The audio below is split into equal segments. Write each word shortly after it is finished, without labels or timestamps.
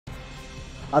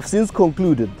I've since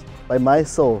concluded by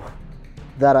myself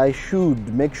that I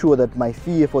should make sure that my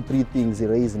fear for three things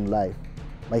erase in life.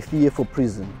 My fear for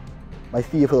prison, my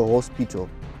fear for the hospital,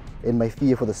 and my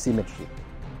fear for the cemetery.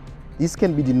 This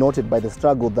can be denoted by the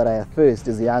struggle that I have faced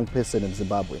as a young person in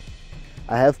Zimbabwe.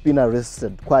 I have been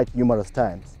arrested quite numerous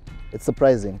times. It's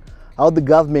surprising how the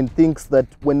government thinks that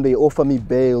when they offer me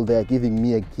bail, they are giving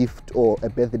me a gift or a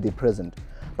birthday present.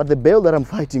 But the bail that I'm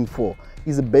fighting for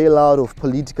is a bailout of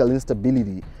political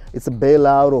instability. It's a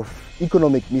bailout of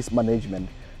economic mismanagement.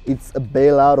 It's a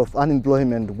bailout of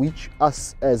unemployment, which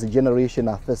us as a generation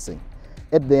are facing.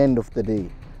 At the end of the day,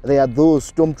 there are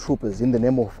those stormtroopers in the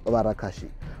name of Barakashi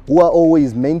who are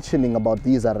always mentioning about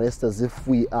these arrests as if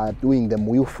we are doing them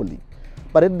willfully.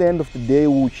 But at the end of the day,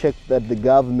 we'll check that the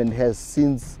government has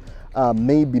since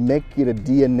maybe make it a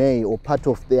DNA or part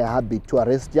of their habit to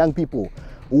arrest young people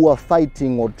who are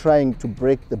fighting or trying to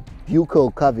break the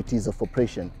buccal cavities of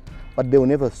oppression. But they will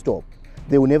never stop.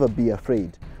 They will never be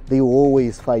afraid. They will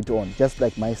always fight on, just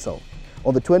like myself.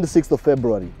 On the 26th of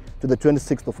February to the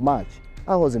 26th of March,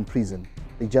 I was in prison.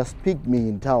 They just picked me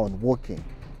in town walking.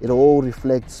 It all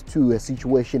reflects to a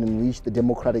situation in which the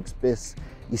democratic space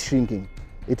is shrinking.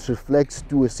 It reflects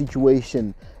to a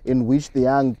situation in which the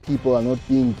young people are not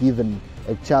being given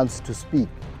a chance to speak.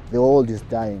 The old is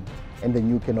dying and the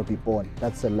new cannot be born.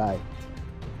 That's a lie.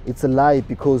 It's a lie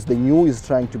because the new is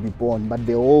trying to be born, but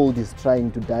the old is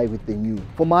trying to die with the new.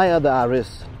 For my other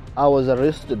arrest, I was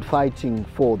arrested fighting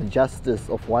for the justice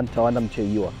of Wantawanda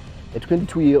Mcheyiwa, a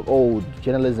 22-year-old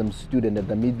journalism student at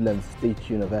the Midlands State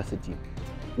University,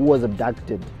 who was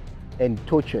abducted and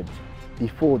tortured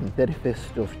before the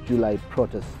 31st of July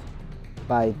protests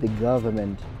by the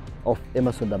government of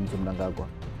Emmerson Mnangagwa.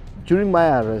 During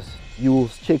my arrest, you will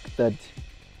check that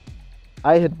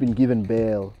I had been given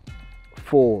bail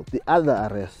for the other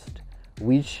arrest,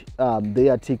 which they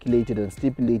articulated and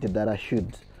stipulated that I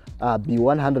should be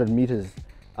 100 meters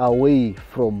away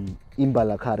from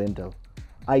Imbala car rental.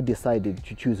 I decided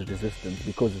to choose resistance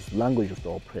because it's language of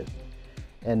the oppressed.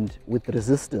 And with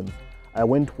resistance, I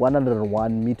went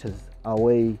 101 meters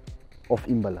away of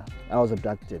Imbala. I was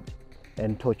abducted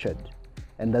and tortured.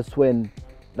 And that's when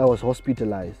I was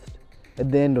hospitalized.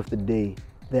 At the end of the day,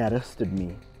 they arrested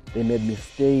me. They made me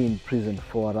stay in prison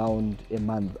for around a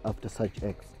month after such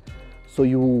acts. So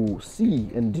you see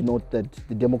and denote that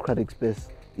the democratic space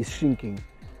is shrinking.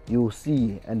 You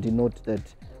see and denote that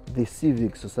the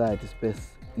civic society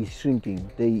space is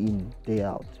shrinking day in, day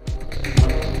out.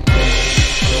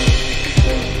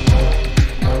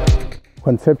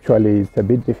 Conceptually, it's a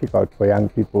bit difficult for young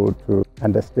people to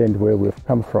understand where we've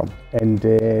come from. And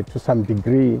to some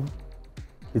degree,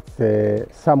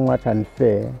 it's somewhat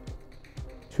unfair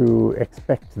to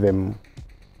expect them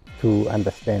to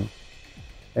understand.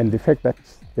 And the fact that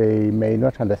they may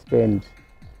not understand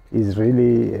is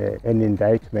really an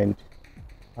indictment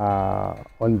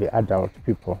on the adult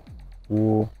people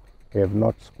who have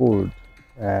not schooled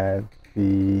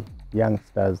the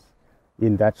youngsters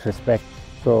in that respect.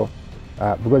 So,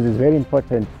 because it's very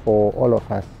important for all of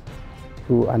us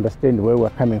to understand where we're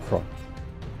coming from,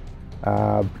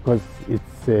 because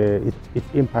it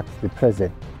impacts the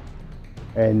present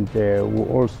and will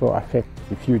also affect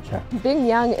the future. Being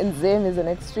young in Zim is an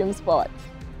extreme sport.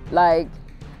 Like,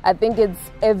 I think it's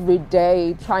every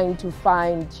day trying to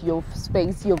find your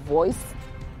space, your voice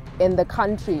in the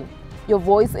country. Your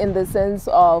voice in the sense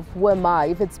of, who am I?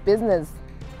 If it's business,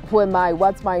 who am I?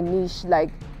 What's my niche? Like,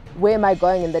 where am I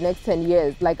going in the next 10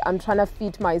 years? Like, I'm trying to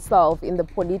fit myself in the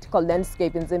political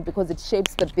landscape in Zim because it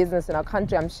shapes the business in our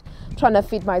country. I'm trying to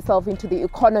fit myself into the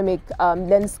economic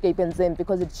landscape in Zim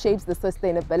because it shapes the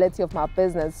sustainability of my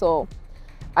business. So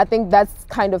I think that's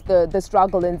kind of the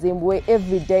struggle in Zim, where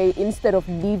every day, instead of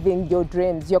living your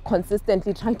dreams, you're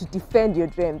consistently trying to defend your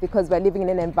dream because we're living in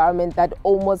an environment that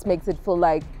almost makes it feel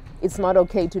like it's not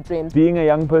okay to dream. Being a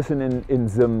young person in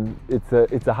Zim,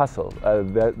 it's a hustle.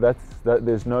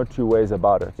 There's no two ways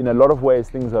about it. In a lot of ways,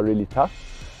 things are really tough.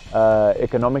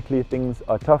 Economically, things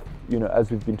are tough. You know,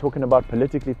 as we've been talking about,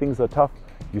 politically, things are tough.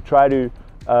 You try to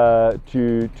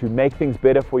make things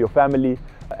better for your family,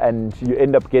 and you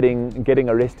end up getting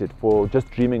arrested for just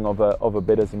dreaming of a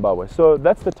better Zimbabwe. So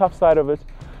that's the tough side of it.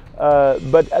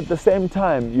 But at the same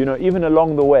time, you know, even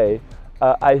along the way,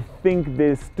 I think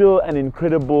there's still an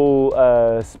incredible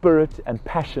spirit and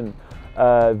passion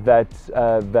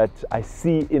that I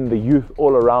see in the youth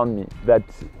all around me, that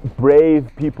brave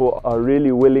people are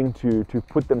really willing to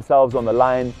put themselves on the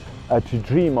line to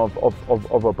dream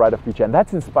of a brighter future, and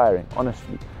that's inspiring,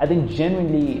 honestly. I think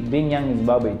genuinely being young in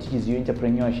Zimbabwe teaches you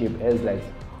entrepreneurship as like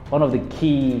one of the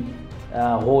key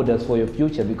holders for your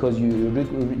future, because you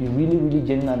really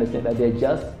genuinely understand that there are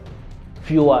just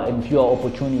fewer and fewer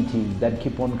opportunities that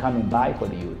keep on coming by for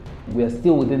the youth. We are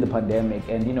still within the pandemic,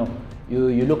 and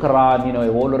you look around,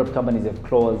 a whole lot of companies have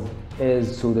closed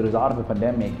as to the result of the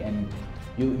pandemic, and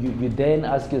you then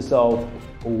ask yourself,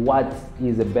 what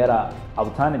is a better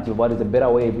alternative? What is a better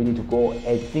way really to go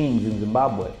at things in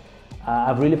Zimbabwe?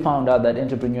 I've really found out that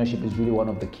entrepreneurship is really one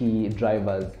of the key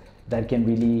drivers that can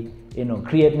really,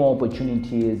 create more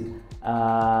opportunities,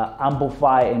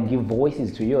 amplify and give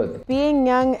voices to youth. Being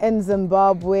young in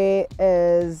Zimbabwe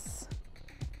is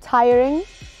tiring.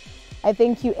 I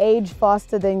think you age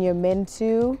faster than you're meant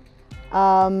to.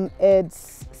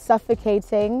 It's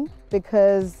suffocating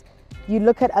because you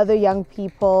look at other young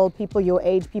people your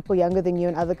age, people younger than you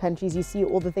in other countries, you see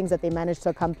all the things that they managed to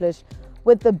accomplish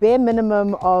with the bare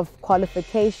minimum of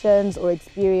qualifications or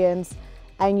experience,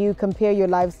 and you compare your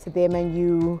lives to them and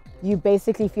you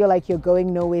basically feel like you're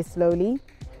going nowhere slowly.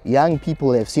 Young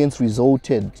people have since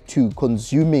resorted to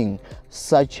consuming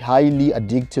such highly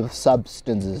addictive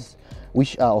substances,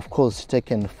 which are of course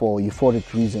taken for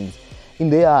euphoric reasons, in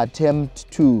their attempt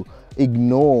to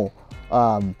ignore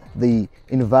the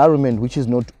environment which is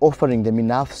not offering them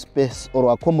enough space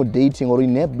or accommodating or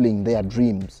enabling their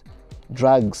dreams.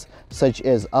 Drugs such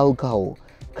as alcohol,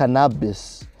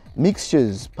 cannabis,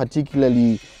 mixtures,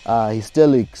 particularly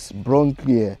hysterics,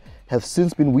 bronchia, have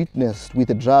since been witnessed with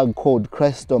a drug called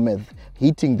crystal meth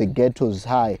hitting the ghettos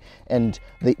high, and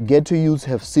the ghetto youths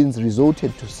have since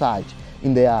resorted to such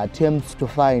in their attempts to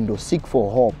find or seek for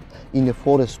hope in a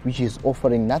forest which is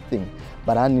offering nothing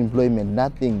but unemployment,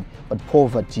 nothing but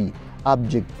poverty,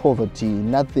 abject poverty,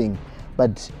 nothing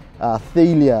but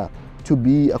failure to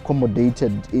be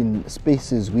accommodated in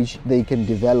spaces which they can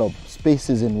develop,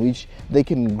 spaces in which they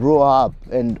can grow up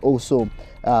and also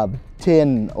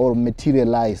turn or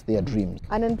materialize their dreams.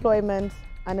 Unemployment,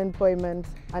 unemployment,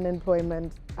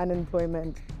 unemployment,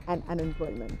 unemployment, and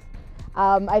unemployment.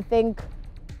 I think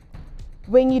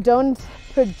when you don't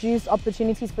produce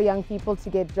opportunities for young people to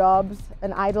get jobs,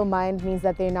 an idle mind means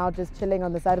that they're now just chilling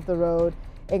on the side of the road,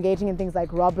 engaging in things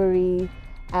like robbery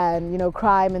and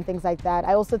crime and things like that.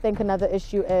 I also think another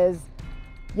issue is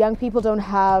young people don't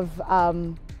have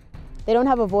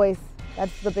a voice.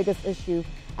 That's the biggest issue.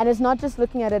 And it's not just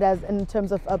looking at it as in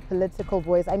terms of a political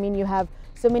voice. I mean, you have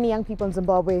so many young people in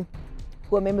Zimbabwe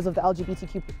who are members of the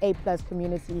LGBTQA+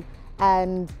 community,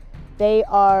 and they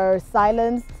are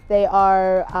silenced, they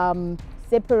are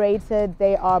separated,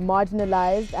 they are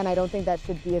marginalized, and I don't think that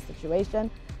should be a situation.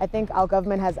 I think our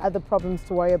government has other problems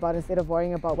to worry about instead of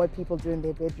worrying about what people do in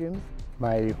their bedrooms.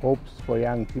 My hopes for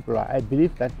young people are, I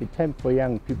believe that the time for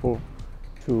young people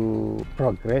to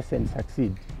progress and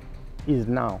succeed is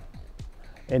now,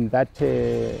 and that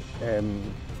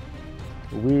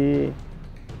we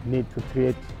need to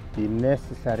create the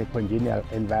necessary congenial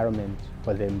environment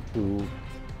for them to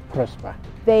prosper.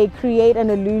 They create an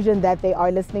illusion that they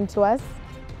are listening to us,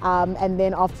 and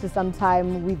then after some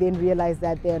time we then realize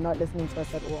that they're not listening to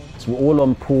us at all. So we're all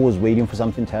on pause waiting for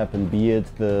something to happen, be it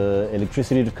the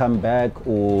electricity to come back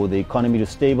or the economy to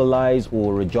stabilize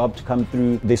or a job to come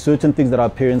through. There's certain things that our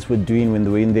parents were doing when they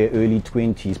were in their early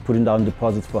 20s, putting down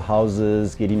deposits for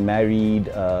houses, getting married,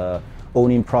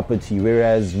 owning property,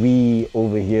 whereas we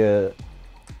over here,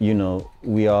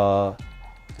 we are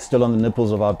still on the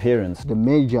nipples of our parents. The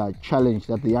major challenge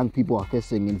that the young people are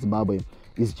facing in Zimbabwe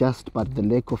is just but the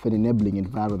lack of an enabling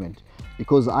environment,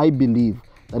 because I believe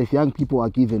that if young people are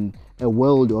given a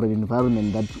world or an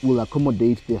environment that will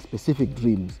accommodate their specific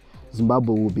dreams,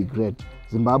 Zimbabwe will be great.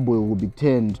 Zimbabwe will be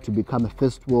turned to become a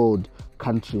first world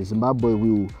country. Zimbabwe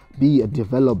will be a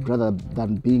developed rather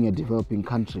than being a developing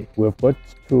country. We've got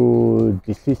to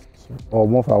desist or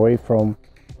move away from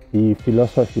the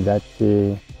philosophy that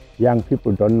young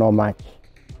people don't know much.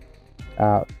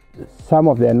 Some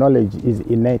of their knowledge is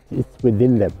innate, it's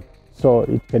within them, so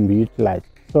it can be utilized.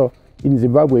 So in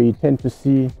Zimbabwe, you tend to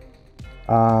see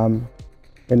an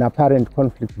apparent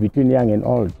conflict between young and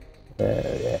old,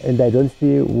 and I don't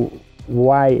see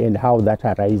why and how that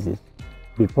arises,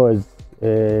 because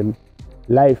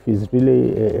life is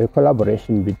really a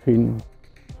collaboration between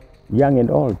young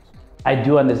and old. I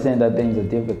do understand that things are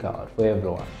difficult for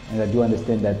everyone, and I do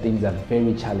understand that things are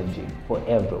very challenging for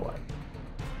everyone.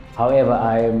 However,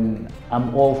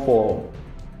 I'm all for,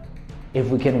 if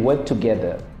we can work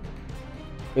together,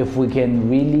 if we can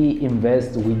really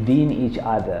invest within each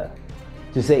other,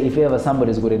 to say if ever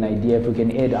somebody's got an idea, if we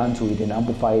can add onto it and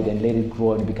amplify it and let it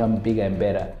grow and become bigger and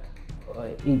better,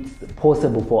 it's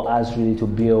possible for us really to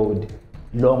build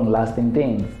long-lasting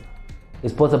things.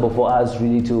 It's possible for us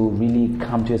really to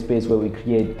come to a space where we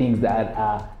create things that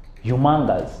are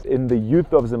humongous. In the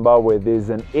youth of Zimbabwe, there's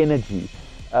an energy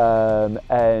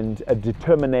and a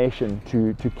determination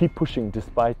to keep pushing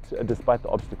despite the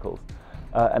obstacles.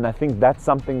 And I think that's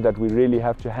something that we really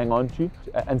have to hang on to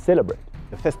and celebrate.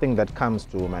 The first thing that comes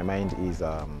to my mind is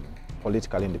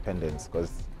political independence,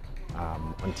 because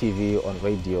on TV, on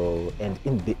radio, and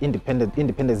in the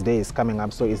Independence Day is coming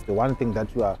up, so it's the one thing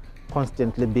that you are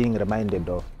constantly being reminded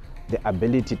of, the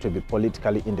ability to be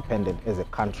politically independent as a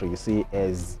country, you see,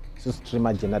 as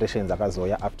streamer generations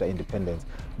after independence.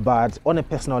 But on a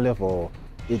personal level,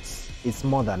 it's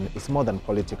more than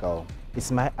political. It's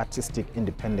my artistic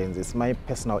independence, it's my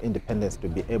personal independence to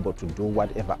be able to do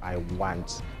whatever I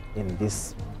want in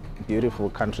this beautiful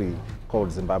country called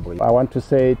Zimbabwe. I want to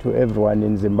say to everyone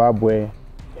in Zimbabwe,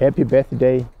 happy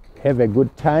birthday, have a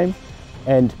good time,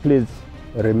 and please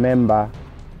remember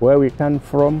where we come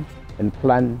from and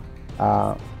plan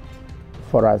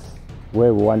for us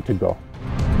where we want to go.